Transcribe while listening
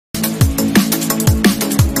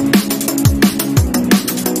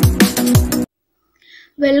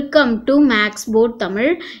Welcome to maths board Tamil.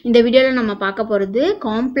 இந்த வீடியோவில் நம்ம பார்க்க போகிறது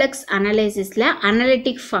காம்ப்ளெக்ஸ் அனலைசிஸில்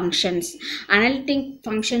அனலிட்டிக்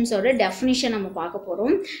ஃபங்க்ஷன்ஸோட டெஃபினிஷன் நம்ம பார்க்க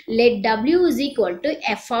போகிறோம். let w is equal to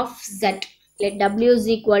f of z. Let w is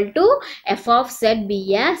equal to f of z be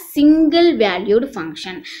a single valued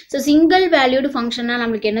function. So single valued function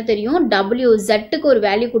நம்மளுக்கு என்ன தெரியும், w z-க்கு ஒரு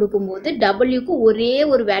வேல்யூ கொடுக்கும்போது w-க்கு ஒரே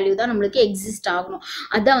ஒரு வேல்யூ தான் நம்மளுக்கு எக்ஸிஸ்ட் ஆகணும்.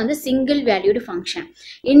 அதுதான் வந்து single valued function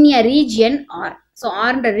in a region R. So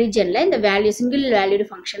R-ன்ற regionல இந்த வேல்யூ single valued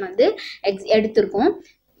function வந்து எடுத்திருக்கோம்.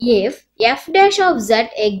 If f dash of z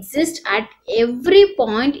exists at every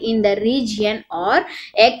point in the region or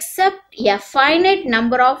except a finite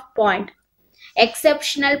number of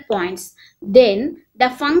exceptional points, then the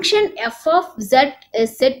function f of z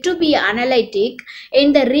is said to be analytic in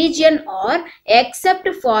the region or except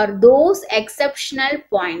for those exceptional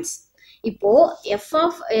points. இப்போ f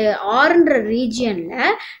of r-ன்ற ரீஜியன்ல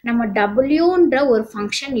நம்ம w-ன்ற ஒரு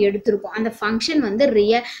function எடுத்திருக்கோம். அந்த function வந்து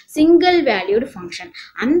single valued function.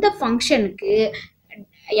 அந்த ஃபங்க்ஷனுக்கு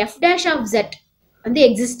f dash of z வந்து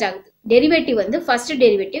exist ஆகுது. டெரிவேட்டிவ் வந்து ஃபர்ஸ்ட்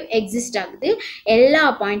டெரிவேட்டிவ் எக்ஸிஸ்ட் ஆகுது. எல்லா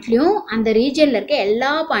பாயிண்ட்லையும் அந்த ரீஜன்ல இருக்க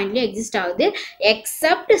எல்லா பாயிண்ட்லையும் எக்ஸிஸ்ட் ஆகுது.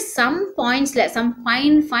 Accept some பாயிண்ட்ஸ்ல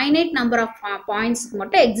finite number of பாயிண்ட்ஸ்க்கு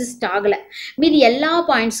மட்டும் எக்ஸிஸ்ட் ஆகல. மீதி எல்லா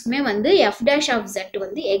பாயிண்ட்ஸ்க்குமே வந்து எஃப் டேஷ் ஆஃப் ஜெட்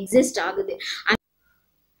வந்து எக்ஸிஸ்ட் ஆகுது.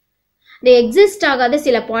 இந்த எக்ஸிஸ்ட் ஆகாத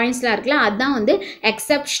சில பாயிண்ட்ஸ்லாம் இருக்குல்ல, அதுதான் வந்து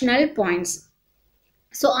exceptional points.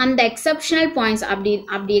 So on the exceptional points abdi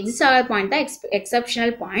exist our point the exceptional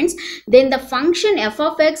points, then the function f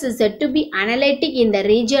of x is said to be analytic in the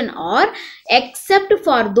region or except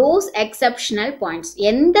for those exceptional points.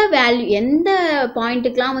 எந்த value எந்த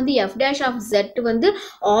பாயிண்ட்டுக்குலாம் வந்து f dash of z வந்து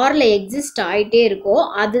orல exist ஆகிட்டே இருக்கோ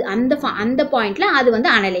அது அந்த பாயிண்ட்ல அது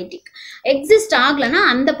வந்து அனலிட்டிக். எக்ஸிஸ்ட் ஆகலைன்னா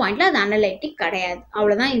அந்த பாயிண்ட்ல அது அனலிட்டிக் கிடையாது.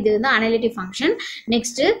 அவ்வளோதான், இது வந்து analytic function.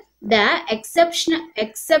 Next the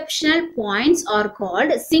exceptional points are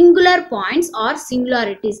called singular points or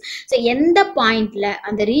singularities. So எந்த பாயிண்ட்ல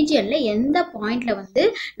அந்த ரீஜியன்ல எந்த பாயிண்ட்ல வந்து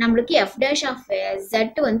நம்மளுக்கு f dash of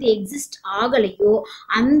z வந்து எக்ஸிஸ்ட் ஆகலையோ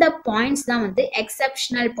அந்த பாயிண்ட்ஸ் தான் வந்து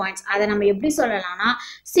exceptional points. அதை நம்ம எப்படி சொல்லலாம்னா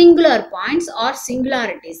singular points or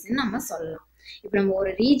singularities நம்ம சொல்லலாம். இப்போ நம்ம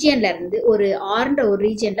ஒரு ரீஜியன்ல இருந்து ஒரு ஆர்ன்ற ஒரு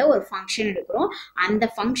ரீஜியன்ல ஒரு ஃபங்க்ஷன் எடுக்கிறோம். அந்த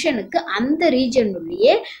ஃபங்க்ஷனுக்கு அந்த ரீஜியன்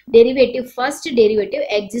உள்ளே டெரிவேட்டிவ் ஃபர்ஸ்ட் டெரிவேட்டிவ்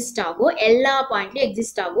எக்ஸிஸ்ட் ஆகும். எல்லா பாயிண்ட்லயும்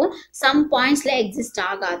எக்ஸிஸ்ட் ஆகும். சம் பாயிண்ட்ஸ்ல எக்ஸிஸ்ட்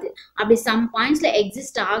ஆகாது. அப்படி சம் பாயிண்ட்ஸ்ல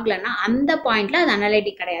எக்ஸிஸ்ட் ஆகலைன்னா அந்த பாயிண்ட்ல அது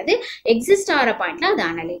அனலிட்டிக் கிடையாது. எக்ஸிஸ்ட் ஆகிற பாயிண்ட்ல அது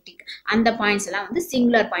அனலிட்டிக். அந்த பாயிண்ட்ஸ் எல்லாம் வந்து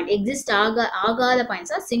சிங்குலர் பாயிண்ட். எக்ஸிஸ்ட் ஆகாத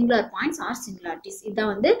points R singular points R singularities.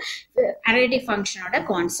 இதுதான் வந்து analytic ஃபங்க்ஷனோட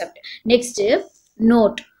concept. Next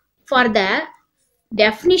note for the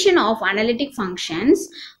definition of analytic functions.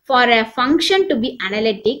 For a function to be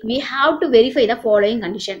analytic, we have to verify the following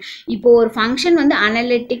condition. இப்போ ஒரு function வந்து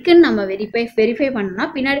அனலிட்டிக்னு நம்ம verify பண்ணோம்னா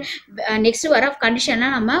பின்னாடி next வர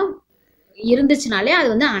கண்டிஷன்லாம் நம்ம இருந்துச்சுனாலே அது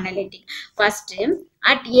வந்து analytic. First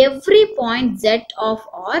at every point z of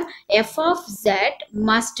r f of z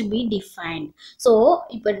must be defined. So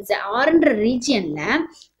இப்போ r-ன்ற ரீஜியன்ல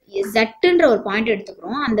z-ன்ற ஒரு பாயிண்ட்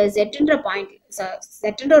எடுத்துக்கிறோம். அந்த z-ன்ற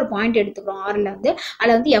ஒரு பாயிண்ட் எடுத்துக்கிறோம் ஆர்ல வந்து.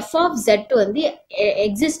 அதில் வந்து f of z வந்து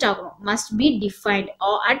எக்ஸிஸ்ட் ஆகணும். Must be defined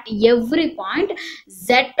at every point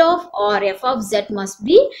z of r f of z must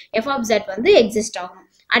be f of z வந்து எக்ஸிஸ்ட் ஆகணும்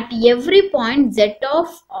at every point z of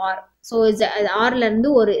r. So ஆர்ல இருந்து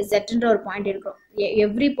ஒரு z-ன்ற ஒரு பாயிண்ட் எடுக்கிறோம்.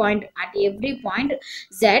 Every point at every point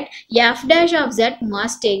z f dash of z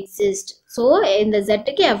must exist. So இந்த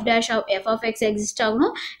z-க்கு f dash of f of x exist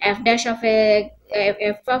ஆகணும், f dash of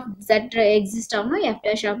f of z exist ஆகணும், f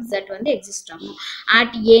dash of z வந்து exist ஆகணும்.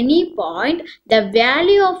 at any point the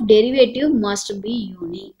value of derivative must be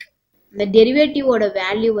unique. இந்த டெரிவேட்டிவோட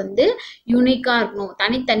value வந்து யூனிக்கா இருக்கணும்,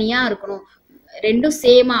 தனித்தனியா இருக்கணும். ரெண்டும்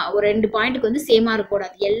சேமா, ஒரு ரெண்டு பாயிண்ட்டுக்கு வந்து சேமா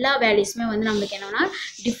இருக்கக்கூடாது. எல்லா வேல்யூஸுமே வந்து நம்மளுக்கு என்னன்னா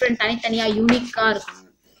டிஃப்ரெண்ட் தனித்தனியா யூனிக்கா இருக்கணும்.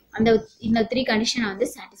 இந்த 3 கண்டிஷனை வந்து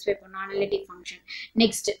சாட்டிஸ்ஃபை பண்ணும் analytic function.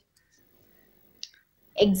 Next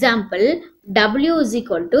example w is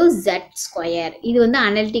equal to z square. இது வந்து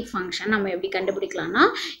அனலிட்டிக் ஃபங்க்ஷன். நம்ம எப்படி கண்டுபிடிக்கலாம்னா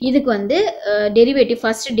இதுக்கு வந்து டெரிவேட்டிவ்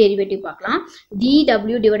ஃபர்ஸ்ட் டெரிவேட்டிவ் பார்க்கலாம்.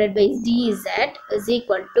 dw divided by dz is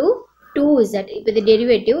equal to 2z. இப்போ இது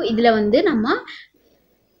டெரிவேட்டிவ்.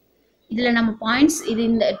 இதில் நம்ம பாயிண்ட்ஸ் இது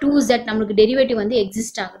இந்த 2z நம்மளுக்கு டெரிவேட்டிவ் வந்து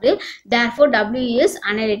எக்ஸிஸ்ட் ஆகுது. therefore w is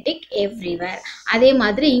analytic everywhere. அதே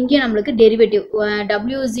மாதிரி இங்கேயும் நம்மளுக்கு derivative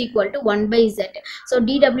w is equal to 1 by z. so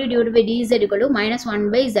dw divided by dz equal to minus 1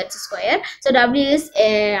 by z square. so w is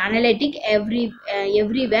analytic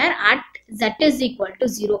everywhere at z is equal to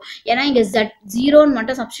 0. ஏன்னா இங்க z 0ன்னு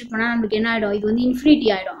மட்டும் substitute பண்ணா நமக்கு என்ன ஆயிடும், இது வந்து இன்ஃபினிட்டி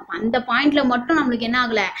ஆயிடும். அப்ப அந்த பாயிண்ட்ல மட்டும் நமக்கு என்ன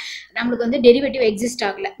ஆகல, நமக்கு வந்து டெரிவேட்டிவ் எக்ஸிஸ்ட்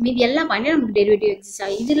ஆகல. மீதி எல்லா பாயிண்ட்லயும் நமக்கு டெரிவேட்டிவ் எக்ஸிஸ்ட்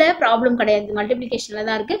ஆகும். இதுல ப்ராப்ளம் கிடையாது, மல்டிப்ளிகேஷன்ல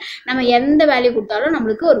தான் இருக்கு. நம்ம எந்த வேல்யூ கொடுத்தாலும்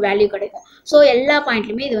நம்மளுக்கு ஒரு வேல்யூ கிடைக்கும். ஸோ எல்லா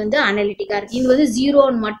பாயிண்ட்லுமே இது வந்து அனலிட்டிக்கா இருக்கு. இது வந்து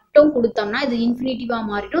 0ன்னு மட்டும் கொடுத்தோம்னா இது இன்ஃபினிட்டிவா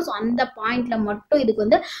மாறிடும். ஸோ அந்த பாயிண்ட்ல மட்டும் இதுக்கு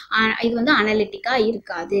வந்து இது வந்து அனலிட்டிக்கா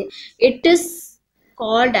இருக்காது. It is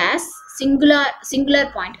called as singular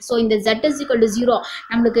point. So இந்த z is equal to 0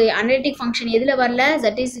 நமக்கு அனலிட்டிக் ஃபங்க்ஷன் எதுல வரல, z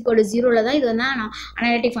is equal to 0ல தான் இது வந்து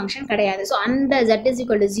அனலிட்டிக் ஃபங்க்ஷன் கிடையாது. ஸோ அந்த z is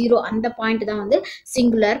equal to 0 அந்த பாயிண்ட் தான் வந்து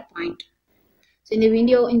சிங்குலர் பாயிண்ட். ஸோ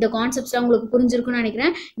இந்த கான்செப்ட்ஸ்லாம் உங்களுக்கு புரிஞ்சிருக்குன்னு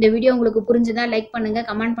நினைக்கிறேன். இந்த வீடியோ உங்களுக்கு புரிஞ்சுதா லைக் பண்ணுங்க,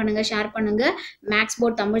 கமெண்ட் பண்ணுங்க, ஷேர் பண்ணுங்க. மேக்ஸ்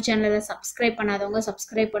போர்ட் தமிழ் சேனலை சப்ஸ்கிரைப் பண்ணாதவங்க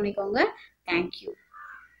சப்ஸ்கிரைப் பண்ணிக்கோங்க. தேங்க்யூ.